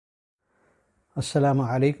Assalamu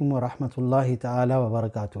alaikum wa rahmatullahi ta'ala wa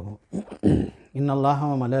barakatuhu. Inna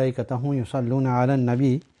Allaha wa malaikatahu yusalluna ala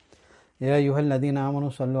nabi. Ya ayyuhal ladhina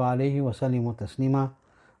amanu sallu alayhi wa sallimu taslima.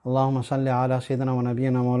 Allahumma salli ala sayyidina wa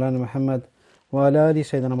nabiyyina maulana Muhammad wa ala ali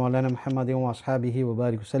sayyidina maulana Muhammadin wa ashabihi wa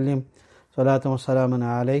barik sallim. Salatu wa salamun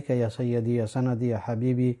alayka ya sayyidi ya sanadi ya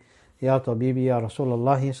habibi ya tabibi ya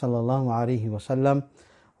Rasulullah sallallahu alayhi wa sallam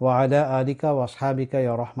wa ala alika wa ashabika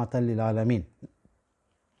ya rahmatan lil alamin.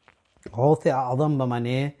 غوث اعظم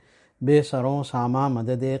بمانے بے سروں ساما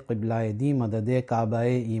مدد قبلہ دی مدد کعبہ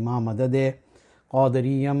ایما مدد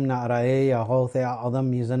قادریم نعرائے یا غوث اعظم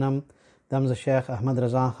میزنم دمز شیخ احمد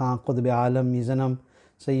رضا خان قطب عالم میزنم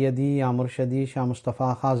سیدی یا مرشدی شاہ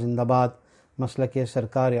مصطفیٰ خان زندہ باد مسلک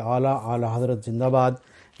سرکار اعلیٰ اعلی حضرت زندہ باد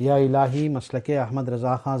یا الہی مسلک احمد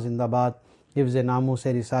رضا خان زندہ باد حفظ ناموس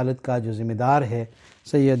رسالت کا جو ذمہ دار ہے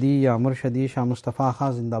سیدی یا مرشدی شاہ مصطفیٰ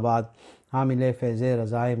خان زندہ باد حامل فیض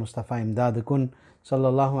رضائے مصطفیٰ امداد کن صلی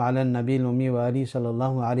اللہ علی النبی الامی و علی صلی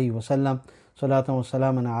اللہ علیہ وسلم صلاۃ و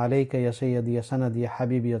سلام علیک یا سیدی یا سند یا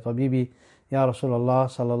حبیبی یا طبیبی یا رسول اللہ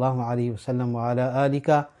صلی اللہ علیہ وسلم وعلی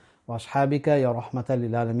آلکا و اصحابکا یا رحمت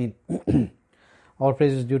للعالمین. All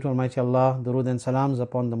praises due to Almighty Allah, durood and salams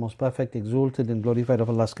upon the most perfect, exalted and glorified of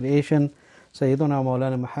Allah's creation, Sayyiduna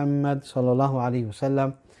Maulana Muhammad sallallahu alayhi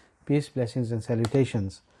wasallam. Peace, blessings and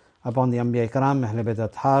salutations upon the Anbiya Ikram, Ahl Bayt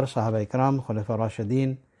Athhar, Sahaba Ikram, Khulafa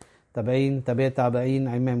Rashidin, Tabain, Tabain,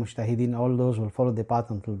 Aimma Mujtahideen, all those who will follow the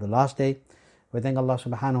path until the last day. We thank Allah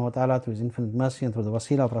subhanahu wa ta'ala through His infinite mercy and through the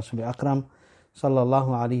wasila of Rasul Akram sallallahu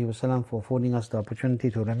alayhi wasallam for affording us the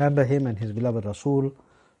opportunity to remember him and his beloved Rasul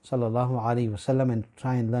sallallahu alayhi wasallam and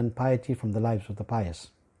try and learn piety from the lives of the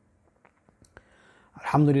pious.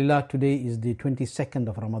 Alhamdulillah, today is the 22nd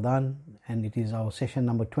of Ramadan and it is our session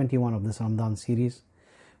number 21 of this Ramadan series,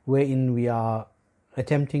 wherein we are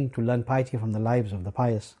attempting to learn piety from the lives of the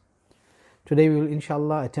pious. Today we will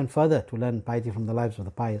inshallah attempt further to learn piety from the lives of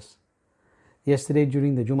the pious. Yesterday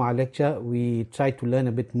during the Jum'ah lecture we tried to learn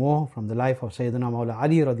a bit more from the life of Sayyidina Mawla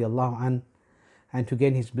Ali radiallahu an and to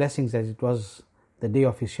gain his blessings as it was the day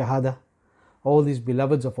of his shahada. All these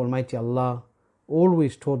beloveds of Almighty Allah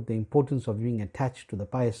always taught the importance of being attached to the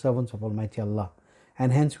pious servants of Almighty Allah,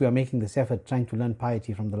 and hence we are making this effort trying to learn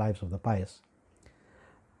piety from the lives of the pious.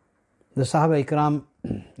 The Sahaba Ikram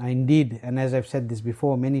are indeed, and as I've said this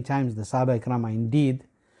before many times, the Sahaba Ikram are indeed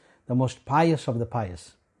the most pious of the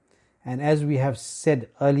pious. And as we have said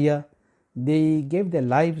earlier, they gave their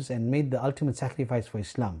lives and made the ultimate sacrifice for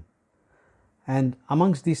Islam. And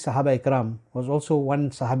amongst these Sahaba Ikram was also one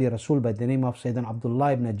Sahabi Rasul by the name of Sayyidina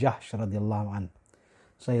Abdullah ibn Jahsh radiallahu an.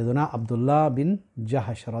 Sayyidina Abdullah bin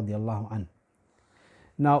Jahsh radiallahu an.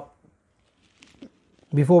 Now,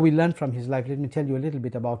 before we learn from his life, let me tell you a little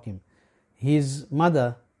bit about him. His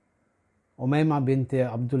mother, Umayma bint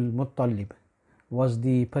Abdul Muttalib, was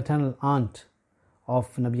the paternal aunt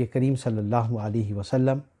of Nabi Kareem sallallahu alaihi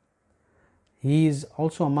wasallam. He is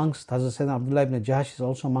also amongst, Hazrat Sayyidina Abdullah ibn Jahsh is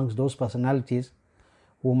also amongst those personalities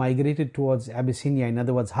who migrated towards Abyssinia, in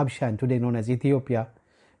other words Habsha and today known as Ethiopia,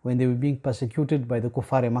 when they were being persecuted by the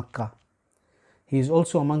Kuffar Makkah. He is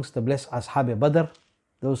also amongst the blessed Ashab Badr.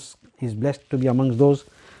 He is blessed to be amongst those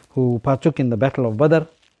who partook in the battle of Badr.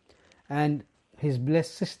 And his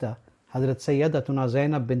blessed sister, Hazrat Sayyidatuna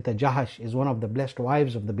Zainab bint Jahash, is one of the blessed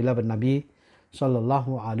wives of the beloved Nabi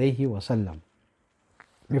sallallahu alayhi wasallam.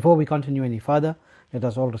 Before we continue any further, let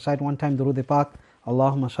us all recite one time Durood Pak.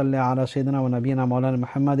 Allahumma salli ala Sayyidina wa Nabiyina Maulana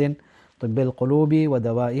Muhammadin Tibbil Qulubi wa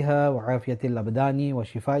Dawaiha wa Afiyatil Abdani wa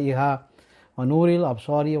Shifaiha wa Nooril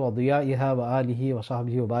Absari wa Diyaiha wa Alihi wa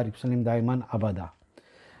Sahbihi wa Barik Salim Daiman Abada.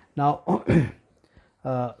 Now,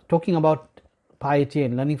 talking about piety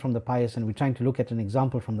and learning from the pious, and we're trying to look at an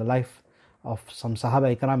example from the life of some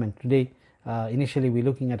Sahaba Ikram, and today initially we're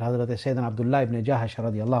looking at Hazrat Sayyidina Abdullah ibn Jahash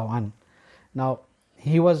radiallahu an. Now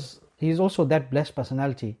he is also that blessed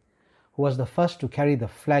personality who was the first to carry the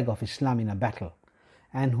flag of Islam in a battle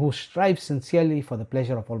and who strives sincerely for the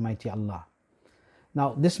pleasure of Almighty Allah.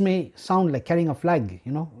 Now this may sound like carrying a flag,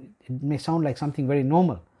 it may sound like something very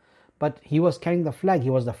normal, but he was carrying the flag, he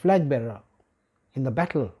was the flag bearer in the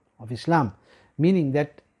battle of Islam, meaning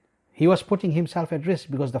that he was putting himself at risk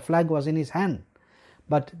because the flag was in his hand.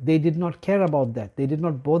 But they did not care about that. They did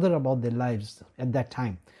not bother about their lives at that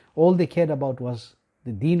time. All they cared about was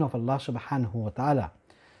the deen of Allah subhanahu wa ta'ala.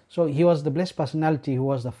 So he was the blessed personality who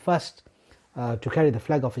was the first to carry the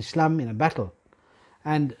flag of Islam in a battle.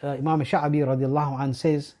 And Imam Sha'abi radiallahu anh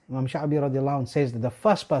says that the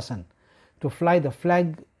first person to fly the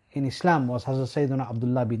flag in Islam was Hazrat Sayyidina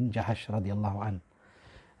Abdullah bin Jahash radiallahu anh.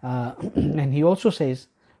 And he also says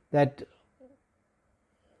that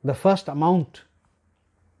the first amount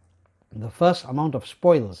the first amount of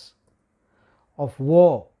spoils of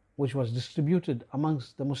war which was distributed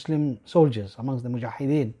amongst the Muslim soldiers, amongst the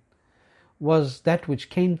Mujahideen, was that which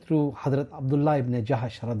came through HAZRAT Abdullah ibn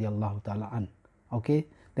Jahash radiallahu ta'ala an. Okay,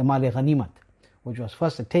 the Mali Ghanimat, which was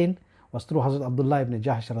first attained, was through HAZRAT Abdullah ibn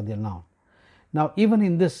Jahash radiallahu an. Now, even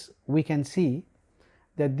in this, we can see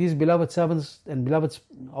that these beloved servants and beloveds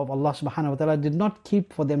of Allah subhanahu wa ta'ala did not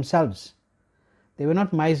keep for themselves. They were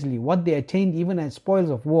not miserly. What they attained even as spoils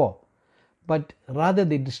of war, but rather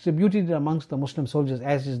they distributed it amongst the Muslim soldiers,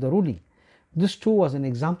 as is the ruling. This too was an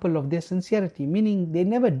example of their sincerity, meaning they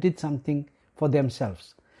never did something for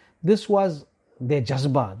themselves. This was their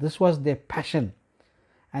jazba, this was their passion,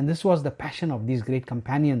 and this was the passion of these great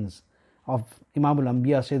companions of Imam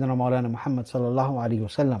al-Anbiya, Sayyidina Maulana Muhammad sallallahu alaihi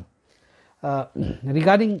wasallam.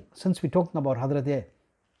 Regarding, since we're talking about HAZRAT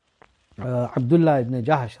Abdullah ibn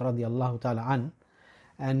Jahash radiallahu ta'ala an,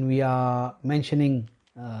 and we are mentioning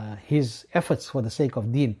his efforts for the sake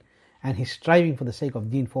of deen and his striving for the sake of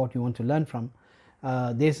deen, for what we want to learn from,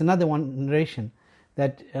 there's another one narration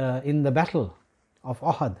that in the battle of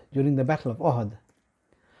Uhud, during the battle of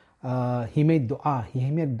Uhud, he made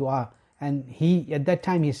dua, and he at that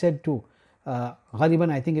time he said to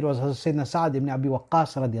Ghaliban, I think it was Sayyidina Sa'ad ibn Abi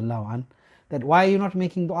Waqqas radiallahu an, that why are you not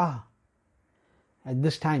making dua at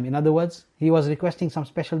this time? In other words, he was requesting some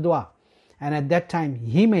special dua, and at that time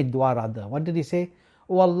he made dua rather. What did he say?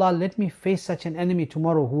 Oh Allah, let me face such an enemy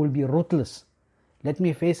tomorrow who will be ruthless. Let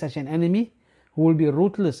me face such an enemy who will be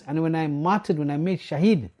ruthless, and when I am martyred, when I am made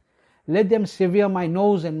shaheed, let them sever my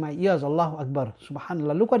nose and my ears. Allahu Akbar,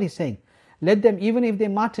 subhanallah. Look what he's saying. Let them, even if they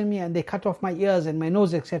martyr me and they cut off my ears and my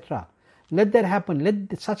nose, etc., let that happen.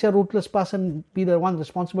 Let such a ruthless person be the one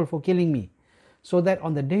responsible for killing me, so that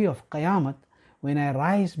on the day of Qiyamah, when I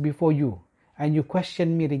rise before you and you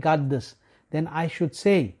question me regarding this, then I should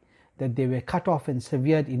say that they were cut off and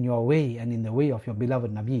severed in your way and in the way of your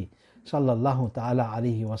beloved Nabi sallallahu ta'ala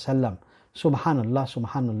alayhi wasallam. Subhanallah,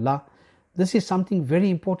 subhanallah. This is something very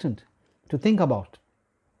important to think about,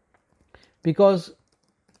 because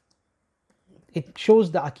it shows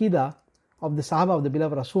the Aqidah of the Sahaba of the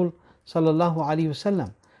beloved Rasul sallallahu alayhi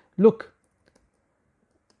wasallam. Look,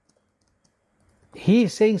 he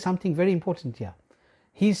is saying something very important here.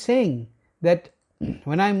 He is saying that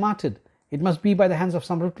when I am martyred, it must be by the hands of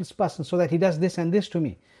some ruthless person, so that he does this and this to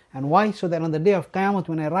me. And why? So that on the day of Qiyamah,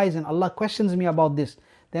 when I rise and Allah questions me about this,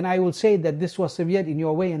 then I will say that this was severed in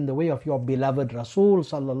your way and the way of your beloved Rasul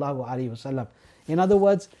sallallahu alaihi wasallam. In other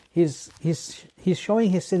words, he's showing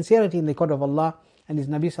his sincerity in the court of Allah and his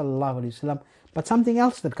Nabi sallallahu alaihi wasallam. But something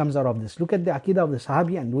else that comes out of this, look at the Aqidah of the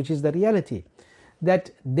Sahabi, and which is the reality,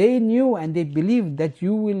 that they knew and they believed that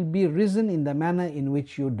you will be risen in the manner in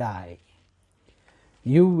which you die.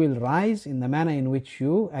 You will rise in the manner in which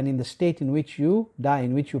you, and in the state in which you die,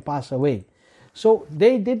 in which you pass away. So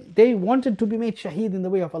they wanted to be made shaheed in the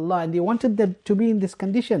way of Allah, and they wanted them to be in this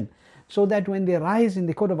condition, so that when they rise in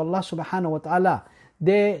the court of Allah subhanahu wa ta'ala,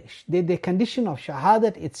 their condition of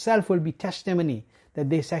shahadat itself will be testimony that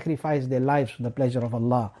they sacrificed their lives for the pleasure of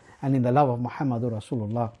Allah and in the love of Muhammadur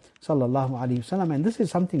Rasulullah sallallahu alaihi wasallam. And this is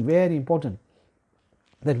something very important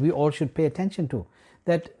that we all should pay attention to,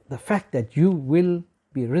 that the fact that you will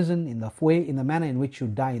be risen in the way, in the manner in which you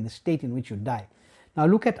die, in the state in which you die. Now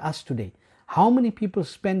look at us today. How many people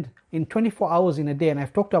spend in 24 hours in a day, and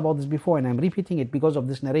I've talked about this before and I'm repeating it because of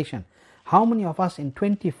this narration. How many of us in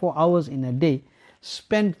 24 hours in a day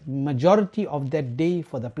spend majority of that day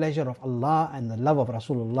for the pleasure of Allah and the love of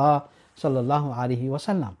Rasulullah sallallahu alaihi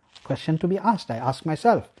wasallam? Question to be asked. I ask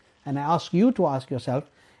myself, and I ask you to ask yourself,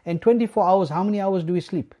 in 24 hours, how many hours do we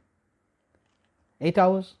sleep? 8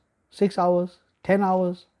 hours? 6 hours? 10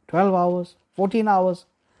 hours? 12 hours? 14 hours?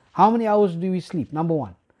 How many hours do we sleep? Number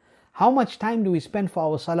one. How much time do we spend for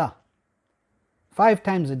our salah? 5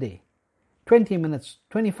 times a day. 20 minutes,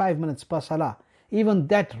 25 minutes per salah. Even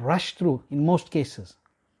that rush through in most cases.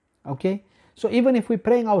 Okay? So even if we're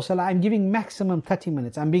praying our salah, I'm giving maximum 30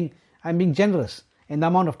 minutes. I'm being generous in the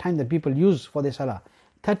amount of time that people use for their salah.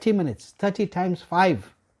 30 minutes, 30 times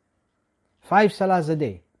 5. 5 salahs a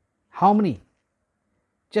day. How many?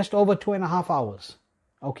 Just over 2.5 hours.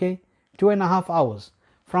 Okay? 2.5 hours.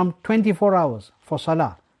 From 24 hours for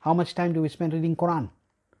salah, how much time do we spend reading Quran?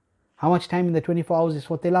 How much time in the 24 hours is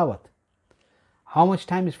for tilawat? How much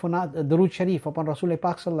time is for Durood Sharif upon Rasulullah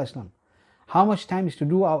Pak sallallahu alaihi wasallam? How much time is to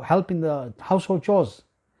do our help in the household chores?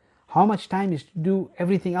 How much time is to do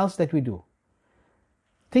everything else that we do?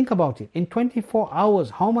 Think about it. In 24 hours,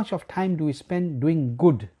 how much of time do we spend doing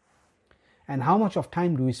good? And how much of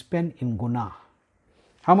time do we spend in gunnah?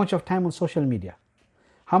 How much of time on social media?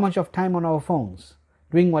 How much of time on our phones?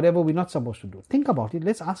 doing whatever we're not supposed to do. Think about it.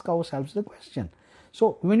 Let's ask ourselves the question.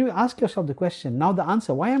 So when you ask yourself the question, now the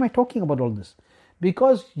answer, why am I talking about all this?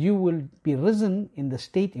 Because you will be risen in the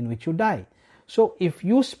state in which you die. So if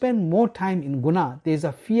you spend more time in guna, there's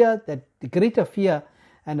a fear, that the greater fear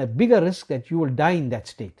and a bigger risk that you will die in that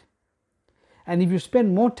state. And if you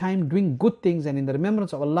spend more time doing good things and in the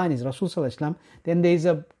remembrance of Allah and His Rasul Sallallahu Alaihi Wasallam, then there is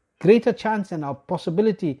a greater chance and a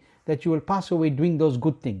possibility that you will pass away doing those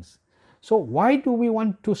good things. So why do we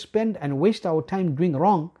want to spend and waste our time doing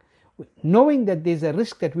wrong, knowing that there is a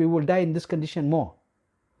risk that we will die in this condition more?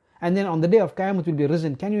 And then on the day of Qiyamah we'll be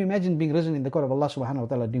risen. Can you imagine being risen in the court of Allah subhanahu wa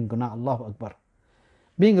ta'ala doing guna? Allahu Akbar.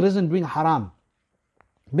 Being risen doing haram.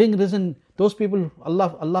 Being risen, those people,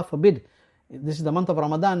 Allah forbid, this is the month of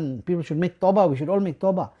Ramadan, people should make tawbah, we should all make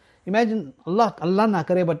tawbah. Imagine, Allah na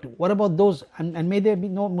kare, but what about those, and may there be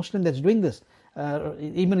no Muslim that's doing this,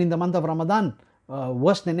 even in the month of Ramadan,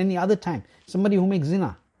 worse than any other time. Somebody who makes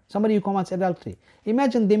zina, somebody who commits adultery.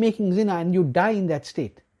 Imagine they making zina and you die in that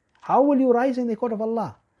state. How will you rise in the court of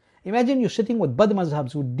Allah? Imagine you're sitting with bad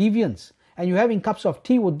mazhabs, with deviants, and you're having cups of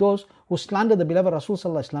tea with those who slander the beloved Rasul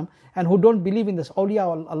Sallallahu Alaihi Wasallam and who don't believe in this awliya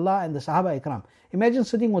Allah and the Sahaba Ikram. Imagine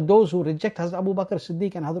sitting with those who reject Hazrat Abu Bakr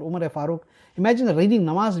Siddiq and Hazrat Umar Farooq. Imagine reading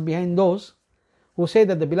namaz behind those who say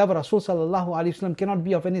that the beloved Rasul Sallallahu Alaihi Wasallam cannot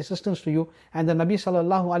be of any assistance to you, and the Nabi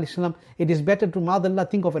Sallallahu Alaihi Wasallam, it is better to madallah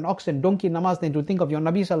think of an ox and donkey namaz than to think of your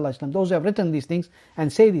Nabi Sallallahu Alaihi Wasallam. Those who have written these things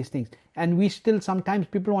and say these things, and we still sometimes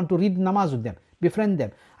people want to read namaz with them, befriend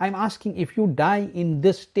them. I'm asking, if you die in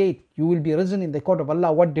this state, you will be risen in the court of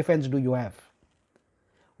Allah. What defense do you have?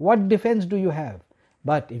 What defense do you have?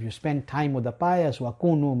 But if you spend time with the pious,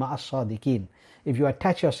 وَكُونُوا مَعَ الصَّادِقِينَ, if you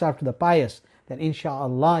attach yourself to the pious, then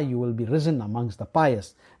insha'Allah you will be risen amongst the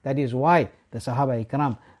pious. That is why the Sahaba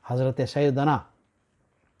Ikram, Hazrat Sayyidana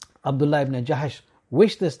Abdullah ibn Jahash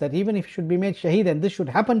wished this, that even if he should be made shaheed and this should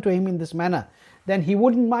happen to him in this manner, then he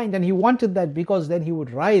wouldn't mind, and he wanted that because then he would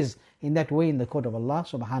rise in that way in the court of Allah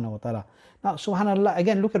subhanahu wa ta'ala. Now subhanallah,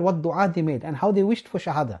 again look at what dua they made and how they wished for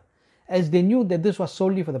shahada, as they knew that this was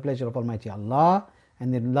solely for the pleasure of Almighty Allah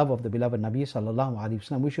and the love of the beloved Nabi sallallahu alaihi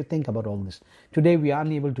wasallam. We should think about all this. Today we are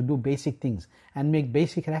unable to do basic things and make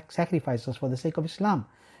basic sacrifices for the sake of Islam.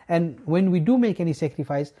 And when we do make any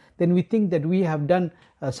sacrifice, then we think that we have done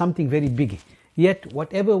something very big. Yet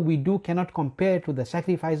whatever we do cannot compare to the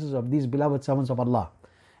sacrifices of these beloved servants of Allah.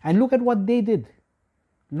 And look at what they did.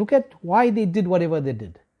 Look at why they did whatever they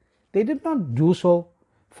did. They did not do so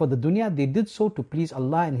for the dunya, they did so to please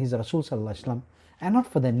Allah and His Rasul Sallallahu Alaihi Wasallam, and not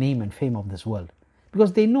for the name and fame of this world.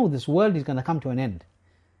 Because they know this world is going to come to an end.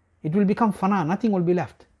 It will become fana, nothing will be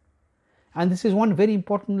left. And this is one very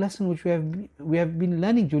important lesson which we have been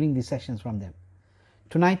learning during these sessions from them.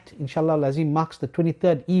 Tonight, inshallah al-Azim, marks the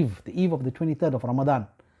 23rd eve, the eve of the 23rd of Ramadan.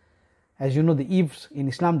 As you know, the eves in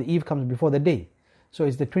Islam, the eve comes before the day. So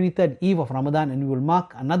it's the 23rd eve of Ramadan, and we will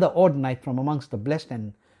mark another odd night from amongst the blessed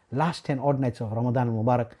and last 10 odd nights of Ramadan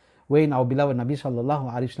al-Mubarak, wherein our beloved Nabi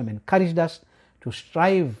sallallahu alaihi wasallam encouraged us to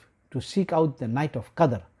strive to seek out the night of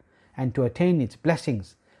Qadr and to attain its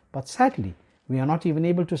blessings. But sadly, we are not even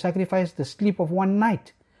able to sacrifice the sleep of one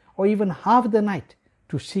night or even half the night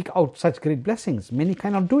to seek out such great blessings. Many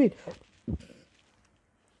cannot do it.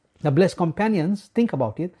 The blessed companions, think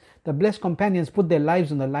about it, the blessed companions put their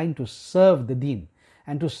lives on the line to serve the deen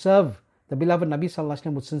and to serve the beloved Nabi sallallahu alaihi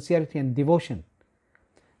wasallam with sincerity and devotion.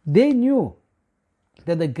 They knew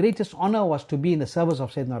that the greatest honor was to be in the service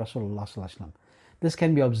of Sayyidina Rasulullah sallallahu alaihi wasallam. This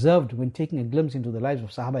can be observed when taking a glimpse into the lives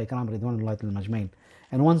of Sahaba Ikram Ridwanullahi al-Majmain.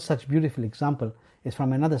 And one such beautiful example is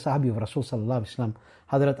from another Sahabi of Rasul Sallallahu Alaihi Wasallam,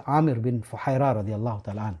 Hazrat Amir bin Fuhaira radiallahu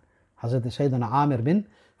ta'ala an. Hazrat Sayyidina Amir bin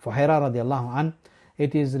Fuhaira radiallahu an.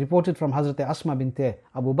 It is reported from Hazrat Asma bint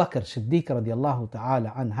Abu Bakr Siddiq radiallahu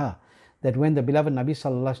ta'ala anha, that when the beloved Nabi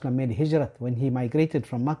Sallallahu Alaihi Wasallam made hijrat, when he migrated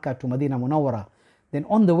from Makkah to Medina Munawwara, then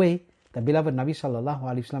on the way, the beloved Nabi Sallallahu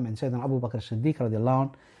Alaihi Wasallam and Sayyidina Abu Bakr Siddiq radiallahu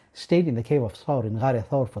an stayed in the cave of Thawr, in Ghar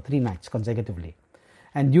Thawr, for 3 nights consecutively.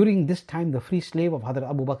 And during this time, the free slave of Hazrat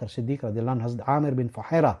Abu Bakr Siddiq radiallahu anh, Hazrat Amir bin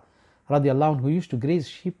Fuhaira radiallahu anh, who used to graze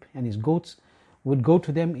sheep and his goats, would go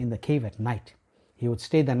to them in the cave at night. He would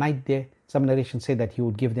stay the night there. Some narrations say that he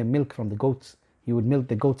would give them milk from the goats. He would milk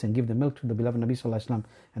the goats and give the milk to the beloved Nabi Sallallahu Alaihi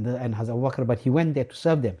Wasallam and Hazrat Abu Bakr, but he went there to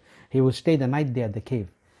serve them. He would stay the night there at the cave.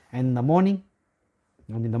 And in the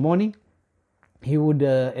morning, he would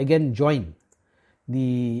again join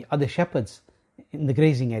the other shepherds in the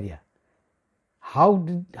grazing area. How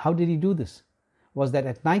did he do this? Was that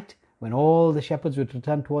at night, when all the shepherds would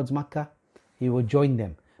return towards Makkah, he would join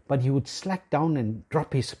them. But he would slack down and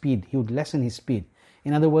drop his speed. He would lessen his speed.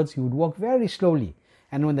 In other words, he would walk very slowly.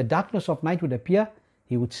 And when the darkness of night would appear,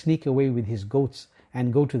 he would sneak away with his goats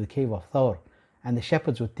and go to the cave of Thawr, and the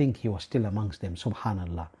shepherds would think he was still amongst them.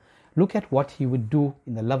 Subhanallah. Look at what he would do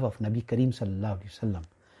in the love of Nabi Kareem sallallahu alaihi wasallam.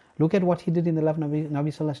 Look at what he did in the love of Nabi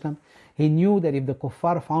sallallahu alaihi wasallam. He knew that if the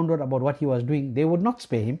kuffar found out about what he was doing, they would not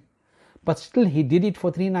spare him. But still he did it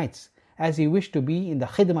for 3 nights, as he wished to be in the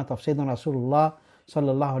khidmat of Sayyidina Rasulullah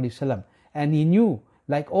sallallahu alaihi wasallam. And he knew,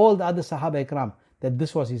 like all the other Sahaba Ikram, that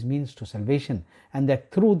this was his means to salvation, and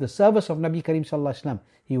that through the service of Nabi Kareem sallallahu alaihi wasallam,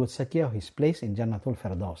 he would secure his place in Jannatul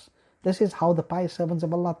Firdaus. This is how the pious servants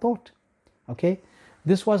of Allah thought. Okay,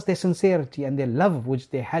 this was their sincerity and their love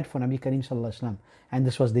which they had for Nabi Kareem sallallahu alaihi wasallam, and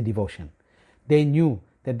this was their devotion. They knew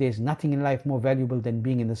that there is nothing in life more valuable than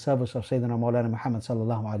being in the service of Sayyidina Maulana Muhammad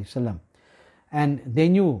sallallahu alaihi wasallam, and they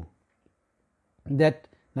knew that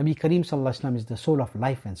Nabi Kareem sallallahu alaihi wasallam is the soul of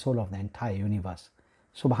life and soul of the entire universe.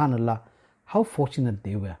 Subhanallah, how fortunate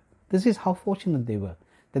they were. This is how fortunate they were,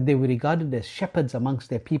 that they were regarded as shepherds amongst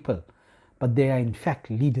their people, but they are in fact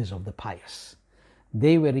leaders of the pious.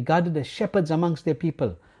 They were regarded as shepherds amongst their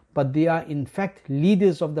people, but they are in fact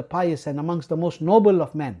leaders of the pious and amongst the most noble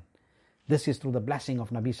of men. This is through the blessing of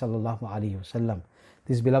Nabi sallallahu alaihi wasallam.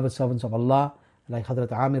 These beloved servants of Allah, like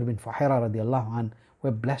HAZRAT Amir bin Fuhaira radiallahu anh,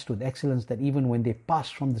 were blessed with excellence, that even when they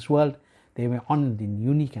passed from this world, they were honored in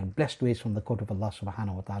unique and blessed ways from the court of Allah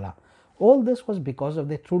subhanahu wa ta'ala. All this was because of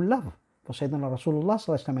their true love for Sayyidina Rasulullah sallallahu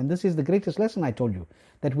alaihi wasallam. And this is the greatest lesson, I told you,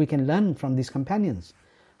 that we can learn from these companions.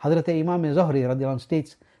 HAZRAT Imam Zuhri radiallahu anh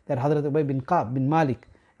states that HAZRAT Ubay bin Ka'b bin Malik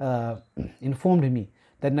informed me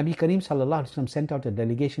that Nabi Kareem sallallahu alaihi wasallam sent out a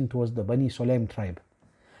delegation towards the Bani Sulaim tribe.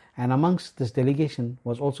 And amongst this delegation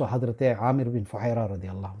was also HAZRAT Amir bin Fuhaira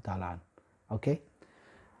radiallahu ta'ala. Okay?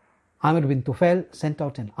 Amir bin Tufail sent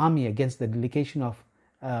out an army against the delegation of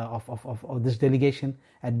this delegation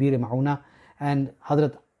at Bir Ma'una, and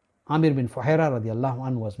Hazrat Amir bin Fuhaira radiallahu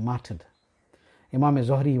anhu was martyred. Imam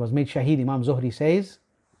Zuhri was made shaheed. Imam Zuhri says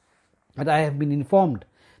that I have been informed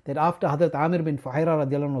that after Hazrat Amir bin Fuhaira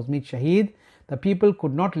radiallahu anhu was made shaheed, the people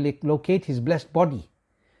could not locate his blessed body.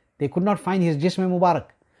 They could not find his Jism Mubarak,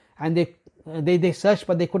 and they searched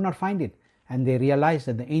but they could not find it, and they realized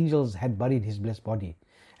that the angels had buried his blessed body.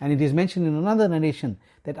 And it is mentioned in another narration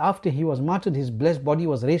that after he was martyred, his blessed body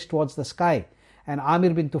was raised towards the sky. And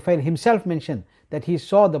Amir bin Tufail himself mentioned that he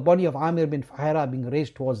saw the body of Amir bin Fuhaira being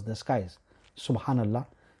raised towards the skies. Subhanallah,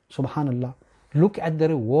 Subhanallah. Look at the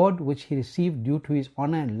reward which he received due to his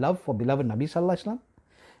honor and love for beloved Nabi sallallahu alaihi wasallam,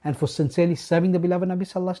 and for sincerely serving the beloved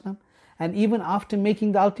Nabi sallallahu alaihi wasallam. And even after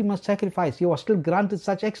making the ultimate sacrifice, he was still granted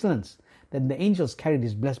such excellence that the angels carried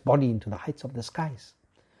his blessed body into the heights of the skies.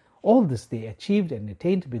 All this they achieved and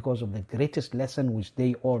attained because of the greatest lesson which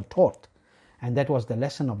they all taught, and that was the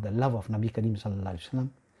lesson of the love of Nabi Kareem sallallahu alaihi wasallam.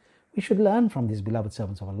 We should learn from these beloved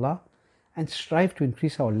servants of Allah and strive to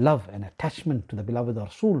increase our love and attachment to the beloved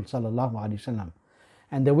Rasool sallallahu alaihi wasallam.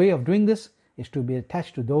 And the way of doing this is to be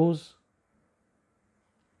attached to those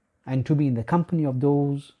and to be in the company of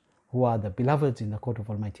those who are the beloveds in the court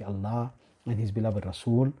of Almighty Allah and His beloved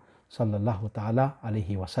Rasool sallallahu ta'ala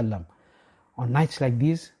alaihi wasallam. On nights like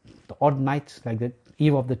these, the odd nights like the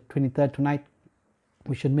eve of the 23rd tonight,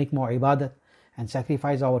 we should make more ibadat and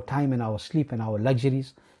sacrifice our time and our sleep and our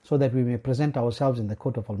luxuries so that we may present ourselves in the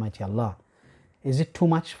court of Almighty Allah. Is it too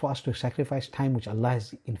much for us to sacrifice time which Allah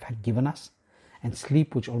has in fact given us, and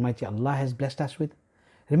sleep which Almighty Allah has blessed us with?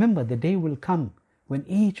 Remember, the day will come when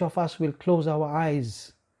each of us will close our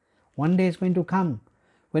eyes. One day is going to come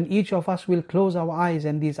when each of us will close our eyes,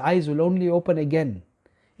 and these eyes will only open again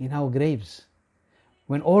in our graves,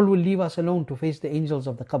 when all will leave us alone to face the angels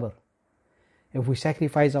of the qabr. If we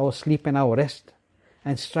sacrifice our sleep and our rest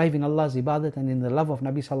and strive in Allah's ibadat and in the love of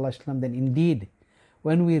Nabi sallallahu alaihi wasallam, then indeed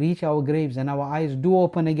when we reach our graves and our eyes do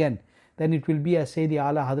open again, then it will be as Sayyidi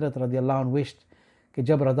Ala Hazrat radiallahu anhu wished, कि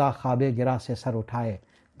जब रज़ा ख़ाबे गिरा से sir उठाए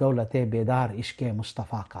दौलते बेदार इश्क़े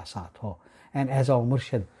मुस्तफ़ा का साथ हो. And as our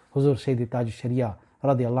Murshid Huzur Sayyidi Tajushariah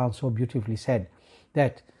radiallahu anhu so beautifully said,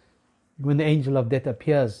 that when the angel of death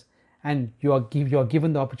appears and you are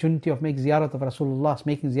given the opportunity of making ziyarat of Rasulullah,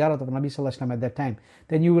 making ziyarat of Nabi sallallahu alaihi wasallam at that time,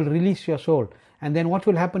 then you will release your soul. And then what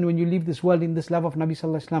will happen when you leave this world in this love of Nabi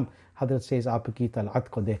sallallahu alaihi wasallam? Hazrat says, aapki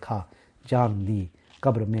tal'at ko dekha, jaan di,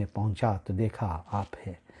 qabr mein pahuncha to dekha aap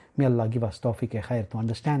hai. May Allah give us tawfiq khair to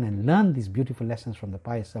understand and learn these beautiful lessons from the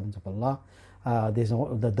pious servants of Allah. There's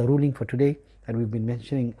the ruling for today that we've been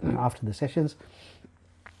mentioning after the sessions.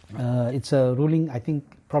 It's a ruling I think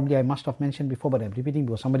probably I must have mentioned before, but I'm repeating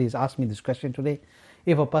because somebody has asked me this question today.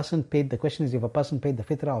 If a person paid the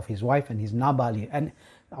fitrah of his wife and his nabali, and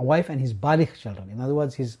a wife and his baligh children, in other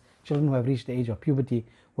words his children who have reached the age of puberty,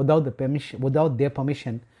 without their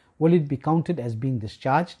permission, will it be counted as being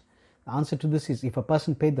discharged? The answer to this is, if a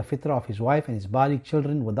person paid the fitrah of his wife and his baligh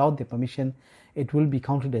children without their permission, it will be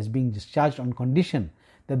counted as being discharged on condition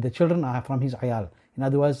that the children are from his ayal. In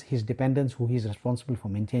other words, his dependents who he is responsible for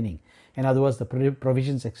maintaining. In other words, the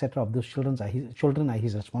provisions etc. of those children are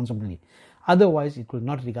his responsibility. Otherwise, it will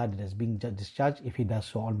not regard it as being discharged if he does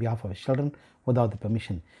so on behalf of his children without the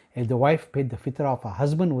permission. If the wife paid the fitrah of her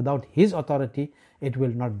husband without his authority, it will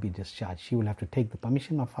not be discharged. She will have to take the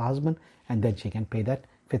permission of her husband, and then she can pay that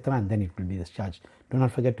fitrah, and then it will be discharged. Do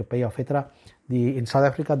not forget to pay your fitrah. In South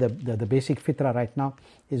Africa, the basic fitrah right now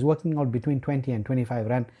is working out between 20 and 25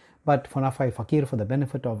 rand. But for Nafai Fakir, for the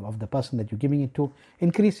benefit of the person that you're giving it to,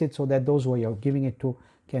 increase it so that those who you're giving it to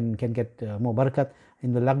can get more barakat.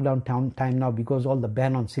 In the lockdown time now, because all the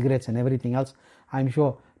ban on cigarettes and everything else, I'm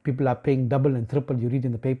sure people are paying double and triple. You read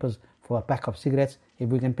in the papers for a pack of cigarettes. If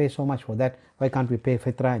we can pay so much for that, why can't we pay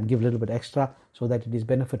fitrah and give a little bit extra so that it is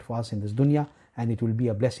benefit for us in this dunya, and it will be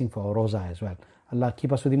a blessing for our Raza as well. Allah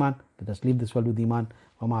keep us with iman. Let us leave this world with iman.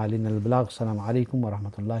 Wa ma alina al-balagh. Assalamu alaikum wa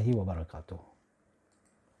rahmatullahi wa barakatuh.